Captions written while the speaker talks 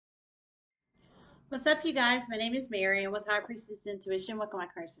What's up, you guys? My name is Mary. I'm with High Priestess Intuition. Welcome, my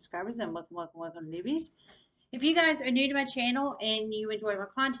current subscribers, and welcome, newbies. If you guys are new to my channel and you enjoy my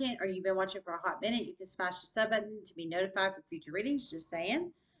content or you've been watching for a hot minute, you can smash the sub button to be notified for future readings. Just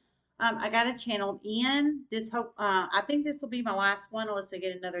saying. I got a channel in this hope. I think this will be my last one unless I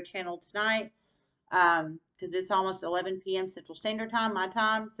get another channel tonight. Because it's almost 11 p.m. Central Standard Time, my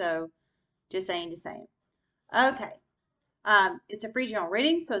time. So just saying, Okay. It's a free general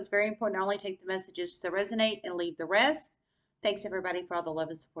reading, so it's very important to only take the messages that resonate and leave the rest. Thanks everybody for all the love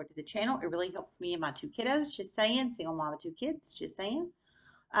and support to the channel. It really helps me and my two kiddos. Just saying, single mom with two kids. Just saying.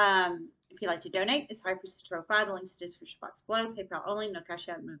 If you'd like to donate, it's High Priestess 5. The links to description box below. PayPal only. No cash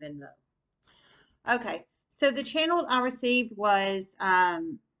out. Move in. No. Okay. So the channel I received was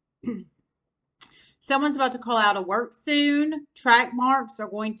someone's about to call out of work soon. Track marks are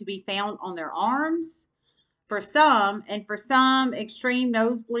going to be found on their arms. For some, extreme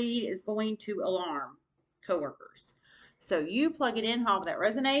nosebleed is going to alarm coworkers. So you plug it in however that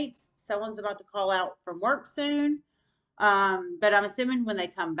resonates. Someone's about to call out from work soon. But I'm assuming when they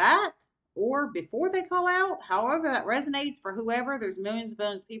come back or before they call out, however that resonates for whoever, there's millions and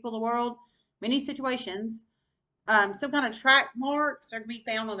billions of people in the world, many situations. Some kind of track marks are going to be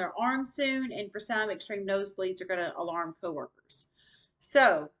found on their arms soon. And for some, extreme nosebleeds are going to alarm coworkers.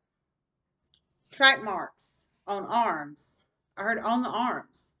 So, track marks on arms. I heard on the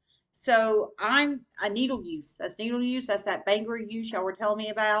arms. So I'm a needle use. That's needle use. That's that banger use y'all were telling me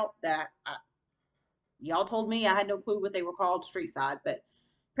about. Y'all told me I had no clue what they were called street side, but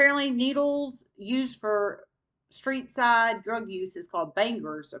apparently needles used for street side drug use is called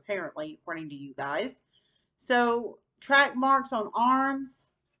bangers. Apparently, according to you guys. So track marks on arms,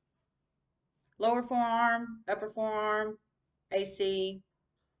 lower forearm, upper forearm, AC.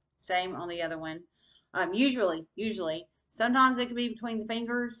 Same on the other one. Usually, sometimes it can be between the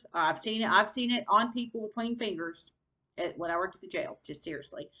fingers. I've seen it. I've seen it on people between fingers when I worked at the jail. Just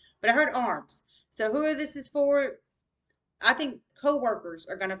seriously. But I heard arms. So whoever this is for, I think coworkers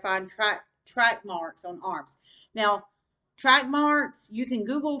are going to find track marks on arms. Now, track marks, you can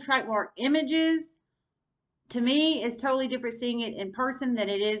Google track mark images. To me, it's totally different seeing it in person than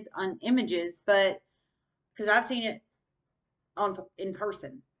it is on images, but because I've seen it in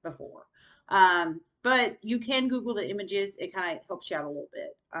person before. But you can Google the images. It kind of helps you out a little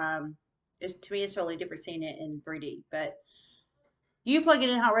bit. To me, it's totally different seeing it in 3D. But you plug it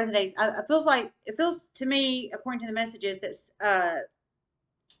in how it resonates. It feels to me, according to the messages, that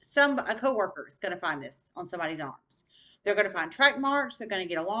a coworker is going to find this on somebody's arms. They're going to find track marks. They're going to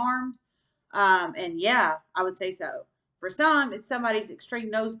get alarmed. And yeah, I would say so. For some, it's somebody's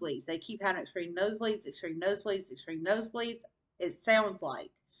extreme nosebleeds. They keep having extreme nosebleeds, extreme nosebleeds, extreme nosebleeds. It sounds like,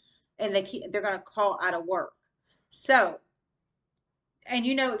 and they're going to call out of work. So, and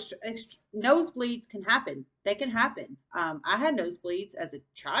nosebleeds can happen. They can happen. I had nosebleeds as a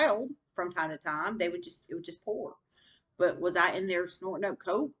child from time to time. It would just pour. But was I in there snorting up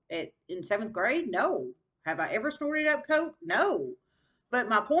coke in 7th grade? No. Have I ever snorted up coke? No. But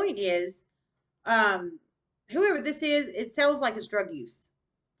my point is, whoever this is, it sounds like it's drug use.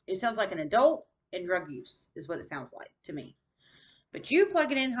 It sounds like an adult and drug use is what it sounds like to me. But you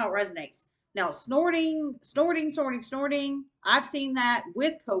plug it in how it resonates. Now, snorting. I've seen that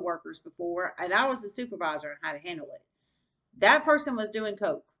with coworkers before, and I was the supervisor and how to handle it. That person was doing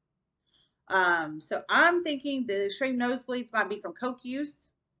coke. So I'm thinking the extreme nosebleeds might be from coke use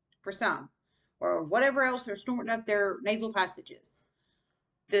for some, or whatever else they're snorting up their nasal passages.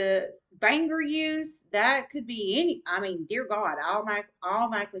 The banger use, that could be any. I mean, dear God, I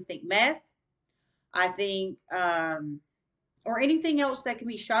automatically think meth. I think or anything else that can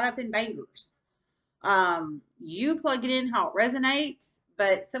be shot up in bangers. You plug it in how it resonates,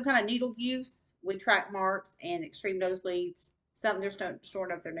 but some kind of needle use with track marks and extreme nosebleeds, something they're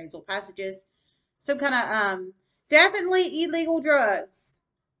storing up their nasal passages, some kind of definitely illegal drugs.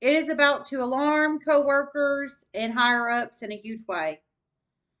 It is about to alarm coworkers and higher ups in a huge way.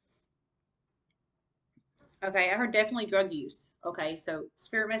 Okay, I heard definitely drug use. Okay, so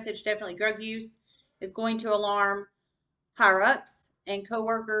spirit message, definitely drug use is going to alarm higher ups and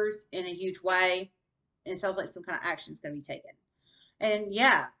coworkers in a huge way. And it sounds like some kind of action is going to be taken. And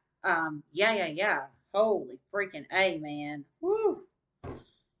yeah, yeah. Holy freaking A, man. Woo.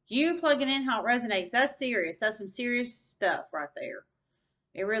 You plugging in how it resonates. That's serious. That's some serious stuff right there.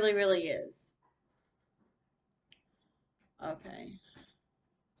 It really, really is. Okay.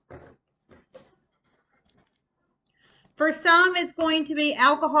 For some, it's going to be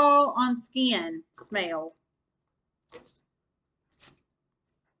alcohol on skin smell.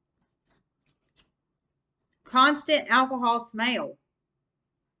 Constant alcohol smell.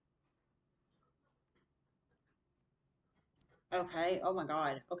 Okay. Oh my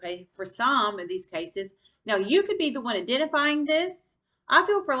God. Okay. For some of these cases, now you could be the one identifying this. I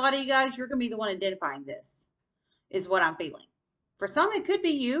feel for a lot of you guys, you're going to be the one identifying this, is what I'm feeling. For some, it could be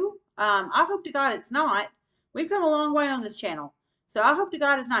you. I hope to God it's not. We've come a long way on this channel. So I hope to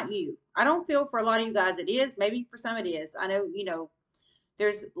God it's not you. I don't feel for a lot of you guys it is. Maybe for some it is. I know,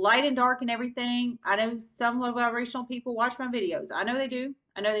 there's light and dark and everything. I know some low vibrational people watch my videos. I know they do.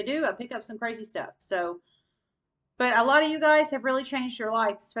 I know they do. I pick up some crazy stuff. So, but a lot of you guys have really changed your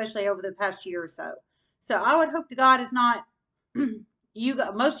life, especially over the past year or so. So I would hope to God is not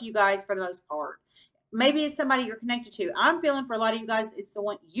most of you guys for the most part. Maybe it's somebody you're connected to. I'm feeling for a lot of you guys, it's the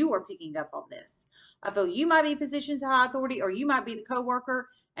one you are picking up on this. I feel you might be positions of high authority, or you might be the coworker,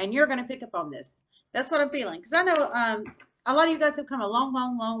 and you're going to pick up on this. That's what I'm feeling. Because I know a lot of you guys have come a long,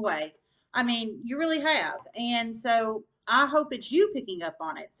 long, long way. I mean, you really have. And so I hope it's you picking up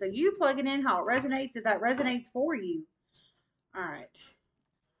on it. So you plug it in how it resonates, if that resonates for you. All right.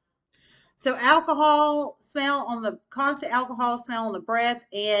 So alcohol smell on the constant alcohol smell on the breath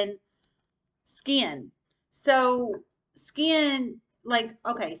and skin. So skin, like,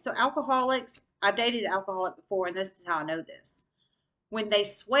 okay, so alcoholics, I've dated an alcoholic before, and this is how I know this. When they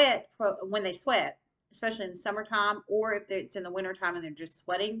sweat, especially in the summertime, or if it's in the wintertime and they're just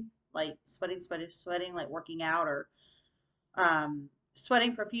sweating, like sweating, like working out, or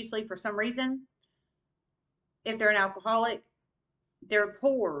sweating profusely for some reason, if they're an alcoholic, their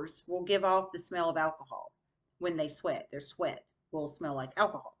pores will give off the smell of alcohol when they sweat. Their sweat will smell like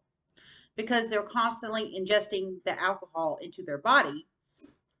alcohol because they're constantly ingesting the alcohol into their body,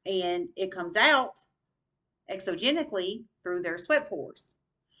 and it comes out exogenically through their sweat pores.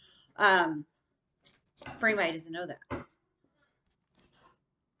 Freeway doesn't know that.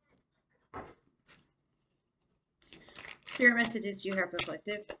 Spirit messages you have for the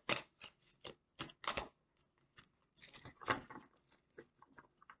collective.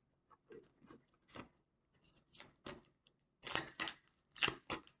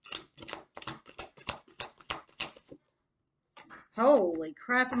 Holy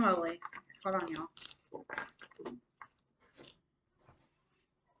crap and moly. Hold on, y'all.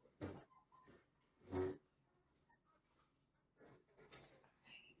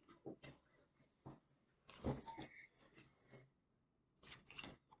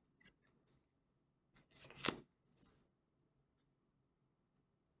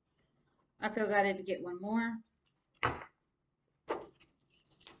 I feel like I need to get one more.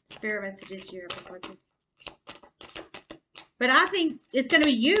 Spirit messages you have for the collective. But I think it's going to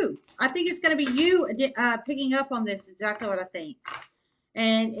be you. I think it's going to be you picking up on this. Exactly what I think.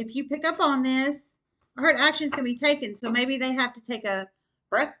 And if you pick up on this, I heard action's going to be taken. So maybe they have to take a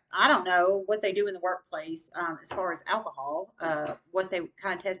breath. I don't know what they do in the workplace as far as alcohol, what they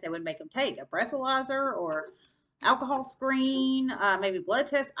kind of test they would make them take. A breathalyzer or alcohol screen, maybe blood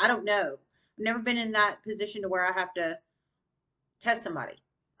test. I don't know. I've never been in that position to where I have to test somebody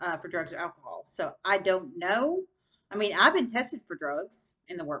for drugs or alcohol. So I don't know. I mean, I've been tested for drugs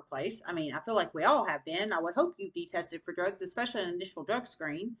in the workplace. I mean, I feel like we all have been. I would hope you'd be tested for drugs, especially an initial drug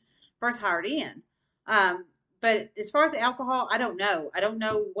screen, first hired in. But as far as the alcohol, I don't know. I don't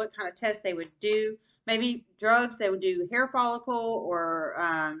know what kind of test they would do. Maybe drugs, they would do hair follicle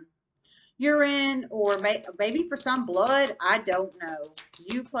or urine, or maybe for some blood. I don't know.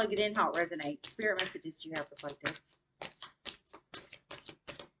 You plug it in how it resonates. Spirit messages you have reflected.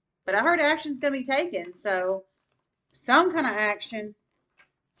 But I heard action's going to be taken, so some kind of action.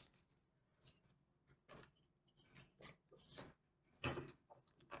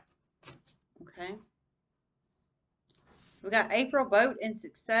 Okay. We got April, boat, and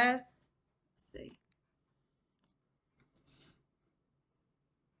success. Let's see.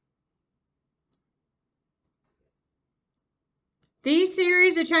 These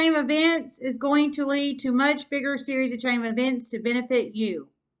series of chain of events is going to lead to much bigger series of chain of events to benefit you.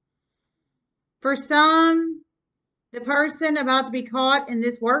 For some, the person about to be caught in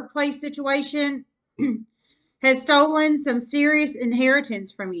this workplace situation has stolen some serious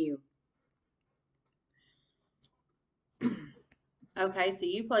inheritance from you. Okay, so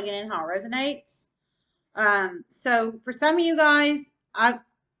you plug it in how it resonates. So for some of you guys,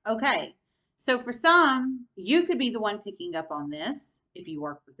 okay. So for some, you could be the one picking up on this if you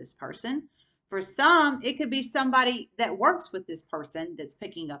work with this person. For some, it could be somebody that works with this person that's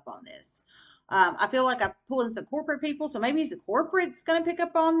picking up on this. I feel like I pull in some corporate people, so maybe the corporate's going to pick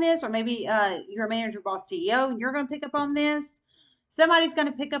up on this, or maybe you're a manager, boss, CEO, and you're going to pick up on this. Somebody's going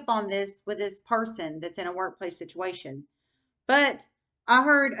to pick up on this with this person that's in a workplace situation. But I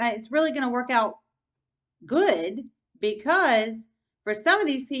heard it's really going to work out good, because for some of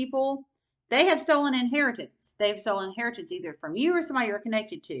these people, They have stolen inheritance. They've stolen inheritance either from you or somebody you're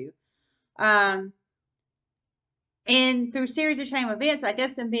connected to. And through series of chain events, I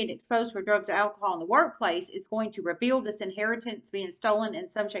guess them being exposed for drugs or alcohol in the workplace, it's going to reveal this inheritance being stolen in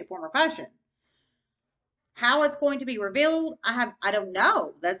some shape, form, or fashion. How it's going to be revealed, I don't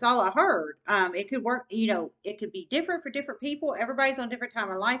know. That's all I heard. It could work, it could be different for different people. Everybody's on different time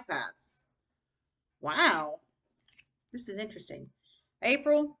of life paths. Wow. This is interesting.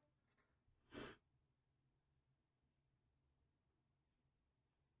 April.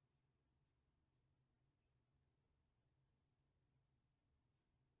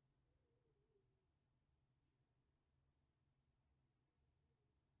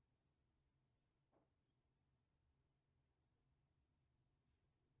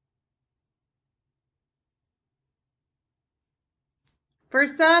 For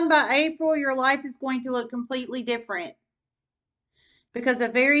some, by April, your life is going to look completely different because a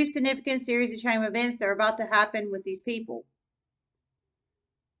very significant series of chain events that are about to happen with these people.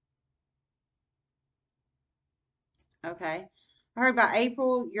 Okay. I heard by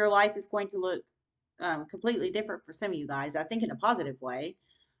April, your life is going to look completely different for some of you guys. I think in a positive way.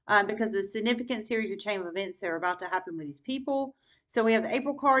 Because the significant series of chain of events that are about to happen with these people. So we have the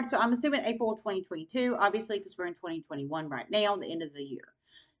April card. So I'm assuming April 2022, obviously, because we're in 2021 right now, the end of the year.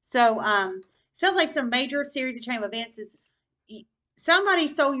 So sounds like some major series of chain of events is somebody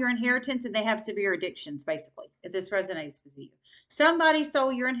stole your inheritance and they have severe addictions, basically, if this resonates with you. Somebody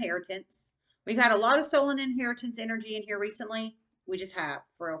stole your inheritance. We've had a lot of stolen inheritance energy in here recently. We just have,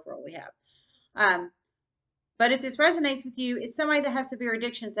 for real, we have. But if this resonates with you, it's somebody that has severe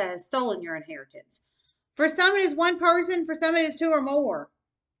addictions that has stolen your inheritance. For some, it is one person. For some, it is two or more.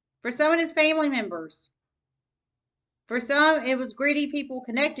 For some, it is family members. For some, it was greedy people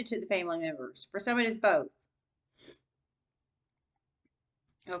connected to the family members. For some, it is both.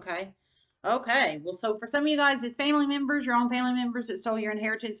 Okay. Okay. Well, so for some of you guys, it's family members, your own family members that stole your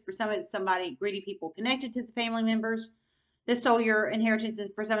inheritance. For some, it's somebody, greedy people connected to the family members that stole your inheritance.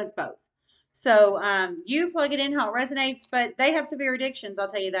 And for some, it's both. So you plug it in how it resonates, but they have severe addictions, I'll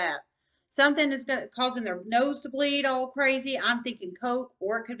tell you that. Something that's causing their nose to bleed all crazy. I'm thinking coke,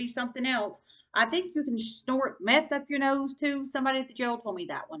 or it could be something else. I think you can snort meth up your nose too. Somebody at the jail told me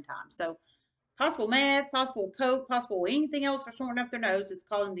that one time. So possible meth, possible coke, possible anything else for snorting up their nose that's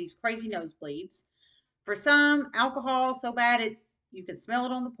causing these crazy nosebleeds. For some, alcohol so bad you can smell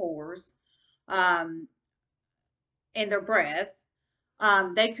it on the pores, in their breath.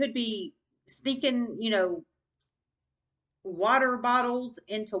 They could be sneaking, water bottles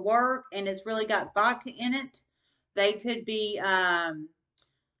into work and it's really got vodka in it. They could be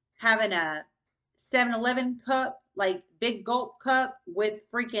having a 7-Eleven cup, like big gulp cup with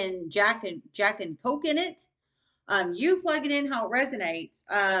freaking Jack and Coke in it. You plug it in how it resonates.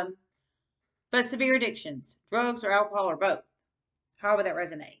 But severe addictions, drugs or alcohol or both, however that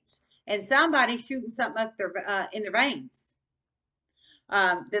resonates. And somebody's shooting something up their in their veins.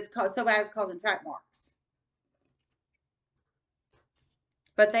 That's so bad it's causing track marks.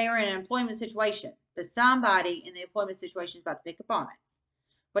 But they are in an employment situation. But somebody in the employment situation is about to pick up on it.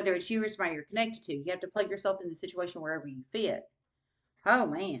 Whether it's you or somebody you're connected to, you have to plug yourself in the situation wherever you fit. Oh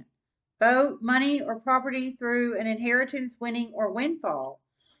man. Boat, money, or property through an inheritance, winning, or windfall.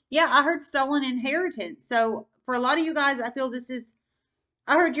 Yeah, I heard stolen inheritance. So for a lot of you guys, I feel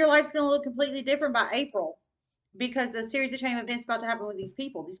I heard your life's going to look completely different by April because the series of chain events about to happen with these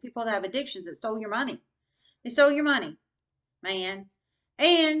people that have addictions that stole your money. They stole your money, man.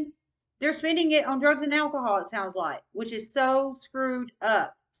 And they're spending it on drugs and alcohol, it sounds like, which is so screwed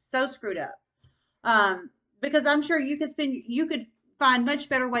up. So screwed up. Because I'm sure you could find much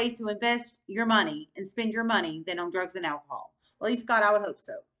better ways to invest your money and spend your money than on drugs and alcohol. At least, God, I would hope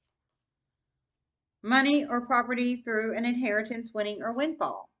so. Money or property through an inheritance, winning, or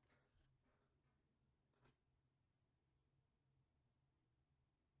windfall.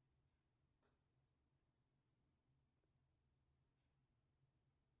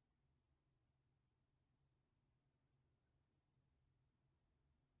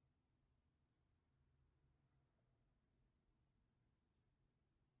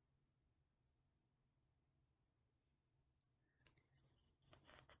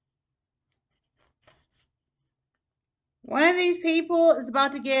 One of these people is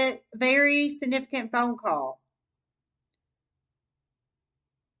about to get a very significant phone call.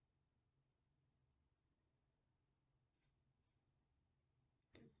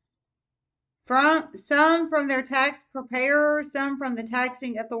 Some from their tax preparer, some from the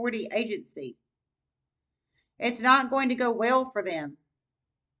taxing authority agency. It's not going to go well for them.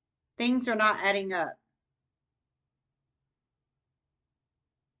 Things are not adding up.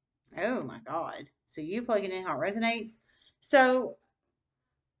 Oh my God. So you plug it in how it resonates. So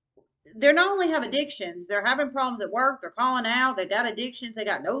they not only have addictions, they're having problems at work. They're calling out. They got addictions. They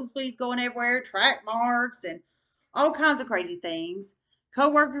got nosebleeds going everywhere, track marks, and all kinds of crazy things.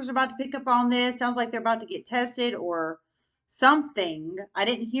 Coworkers are about to pick up on this. Sounds like they're about to get tested or something. I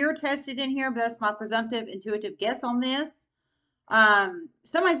didn't hear tested in here, but that's my presumptive, intuitive guess on this.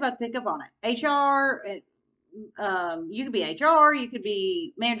 Somebody's about to pick up on it. HR, you could be HR, you could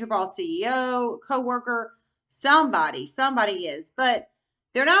be manager, boss, CEO, coworker, somebody is. But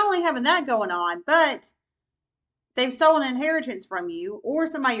they're not only having that going on, but they've stolen inheritance from you or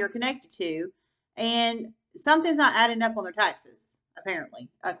somebody you're connected to, and something's not adding up on their taxes, apparently,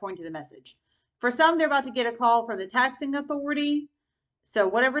 according to the message. For some, they're about to get a call from the taxing authority. So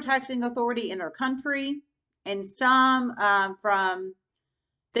whatever taxing authority in their country, and some from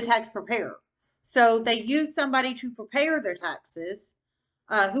the tax preparer. So they use somebody to prepare their taxes,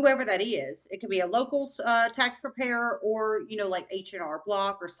 whoever that is. It could be a local tax preparer or, like H&R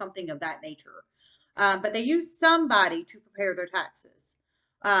Block or something of that nature. But they use somebody to prepare their taxes.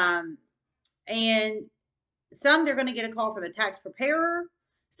 And some they're going to get a call from the tax preparer.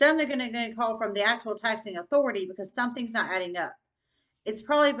 Some they're going to get a call from the actual taxing authority because something's not adding up. It's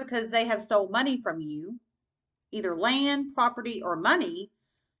probably because they have stole money from you, either land, property, or money,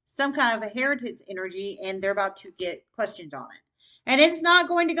 some kind of inheritance energy, and they're about to get questions on it. And it's not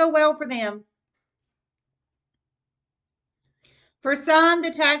going to go well for them. For some,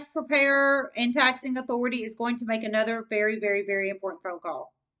 the tax preparer and taxing authority is going to make another very, very, very important phone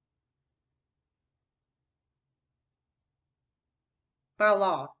call. By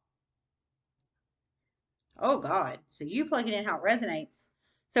law. Oh, God. So you plug it in how it resonates.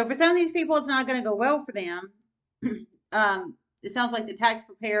 So for some of these people, it's not going to go well for them. It sounds like the tax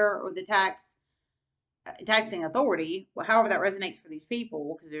preparer or the taxing authority, however that resonates for these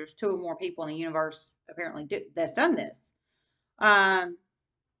people, because there's 2 or more people in the universe apparently that's done this. The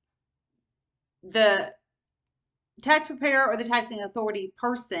tax preparer or the taxing authority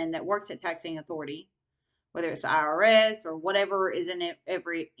person that works at taxing authority, whether it's IRS or whatever is in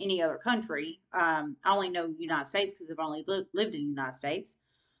any other country. I only know United States because I've only lived in the United States.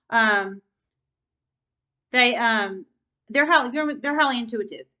 They're highly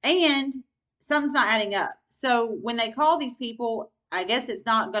intuitive, and something's not adding up. So when they call these people, I guess it's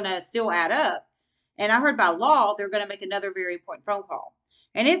not going to still add up. And I heard by law they're going to make another very important phone call,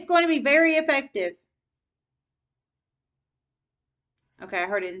 and it's going to be very effective. Okay, I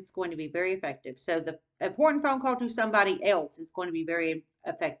heard it's going to be very effective. So the important phone call to somebody else is going to be very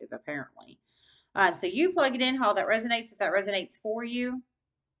effective, apparently. So you plug it in how that resonates, if that resonates for you.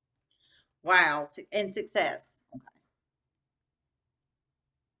 Wow, and success. Okay.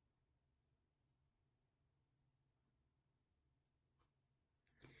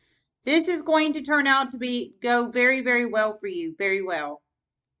 This is going to turn out to go very, very well for you. Very well.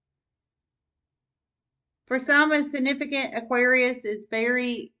 For some, a significant Aquarius is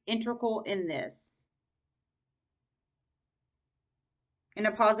very integral in this, in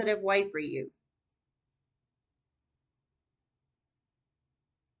a positive way for you.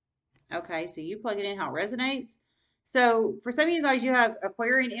 Okay, so you plug it in how it resonates. So for some of you guys, you have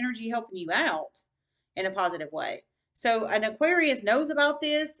Aquarian energy helping you out in a positive way. So an Aquarius knows about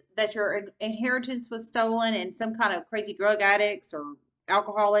this, that your inheritance was stolen, and some kind of crazy drug addicts or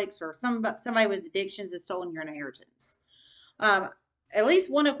alcoholics or somebody with addictions has stolen your inheritance. At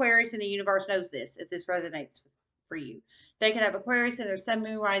least one Aquarius in the universe knows this, if this resonates for you. They can have Aquarius in their sun,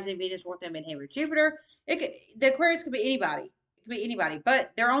 moon, rising, Venus, North Node, Midheaven, Jupiter. The Aquarius could be anybody. It could be anybody,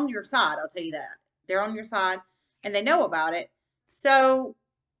 but they're on your side. I'll tell you that. They're on your side, and they know about it. So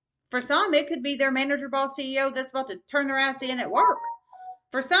for some, it could be their manager, boss, CEO that's about to turn their ass in at work.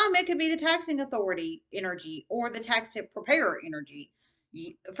 For some, it could be the taxing authority energy or the tax preparer energy.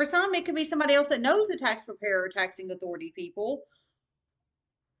 For some, it could be somebody else that knows the tax preparer, taxing authority people,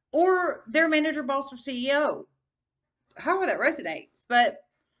 or their manager, boss, or CEO. However that resonates. But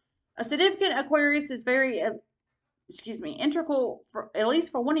a significant Aquarius is very, integral, for at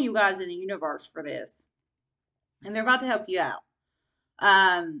least for one of you guys in the universe for this. And they're about to help you out.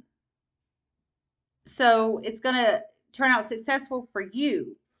 So it's going to turn out successful for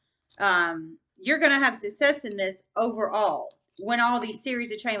you. You're going to have success in this overall when all these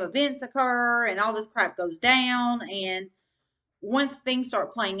series of chain events occur and all this crap goes down, and once things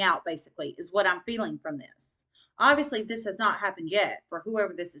start playing out, basically, is what I'm feeling from this. Obviously, this has not happened yet for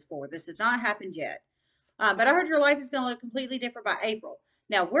whoever this is for. This has not happened yet. But I heard your life is going to look completely different by April.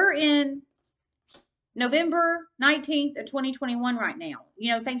 Now, we're in November 19th of 2021 right now.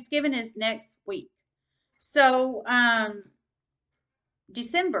 Thanksgiving is next week. So,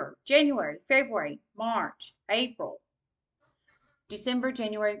 December, January, February, March, April. December,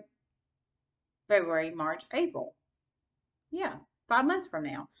 January, February, March, April. Yeah, 5 months from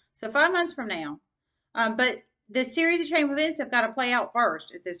now. So 5 months from now. But the series of chain of events have got to play out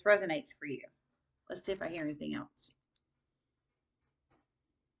first if this resonates for you. Let's see if I hear anything else.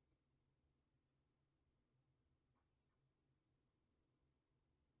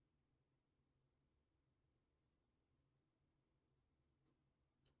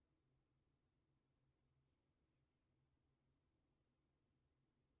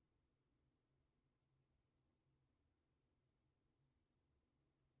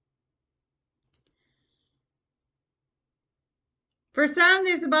 For some,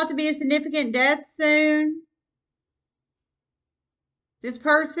 there's about to be a significant death soon. This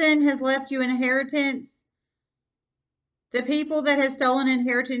person has left you an inheritance. The people that have stolen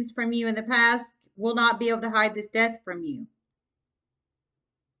inheritance from you in the past will not be able to hide this death from you.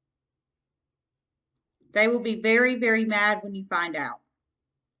 They will be very, very mad when you find out.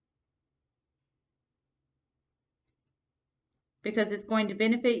 Because it's going to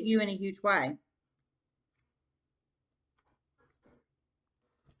benefit you in a huge way.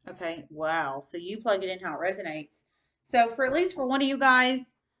 Okay, wow. So you plug it in how it resonates. So for at least for one of you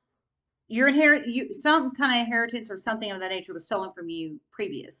guys, your some kind of inheritance or something of that nature was stolen from you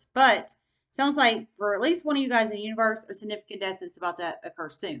previous. But sounds like for at least one of you guys in the universe, a significant death is about to occur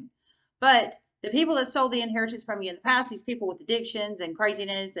soon. But the people that stole the inheritance from you in the past, these people with addictions and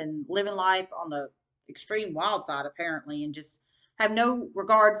craziness and living life on the extreme wild side, apparently, and just have no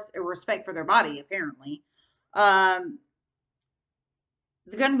regards or respect for their body, apparently.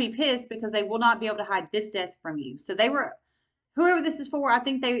 They're going to be pissed because they will not be able to hide this death from you. So they were, whoever this is for, I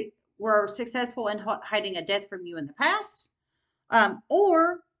think they were successful in hiding a death from you in the past,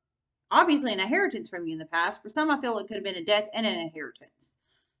 or obviously an inheritance from you in the past. For some, I feel it could have been a death and an inheritance.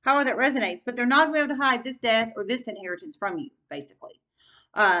 However that resonates, but they're not going to be able to hide this death or this inheritance from you, basically.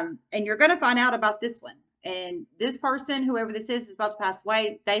 And you're going to find out about this one. And this person, whoever this is about to pass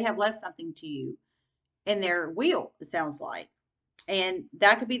away. They have left something to you in their will, it sounds like. And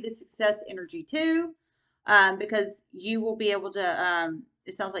that could be the success energy too, because you will be able to,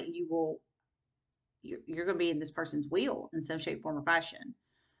 it sounds like you're going to be in this person's will in some shape, form, or fashion.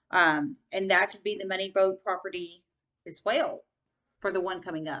 And that could be the money, boat, property as well for the one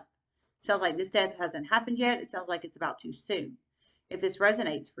coming up. Sounds like this death hasn't happened yet. It sounds like it's about to soon, if this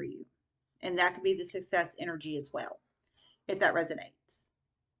resonates for you. And that could be the success energy as well, if that resonates.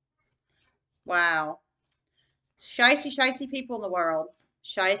 Wow. Shicey people in the world.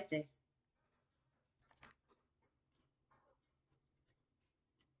 Shicey.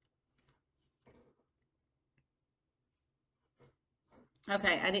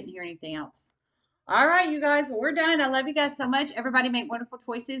 Okay, I didn't hear anything else. All right, you guys. Well, we're done. I love you guys so much. Everybody make wonderful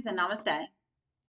choices and namaste.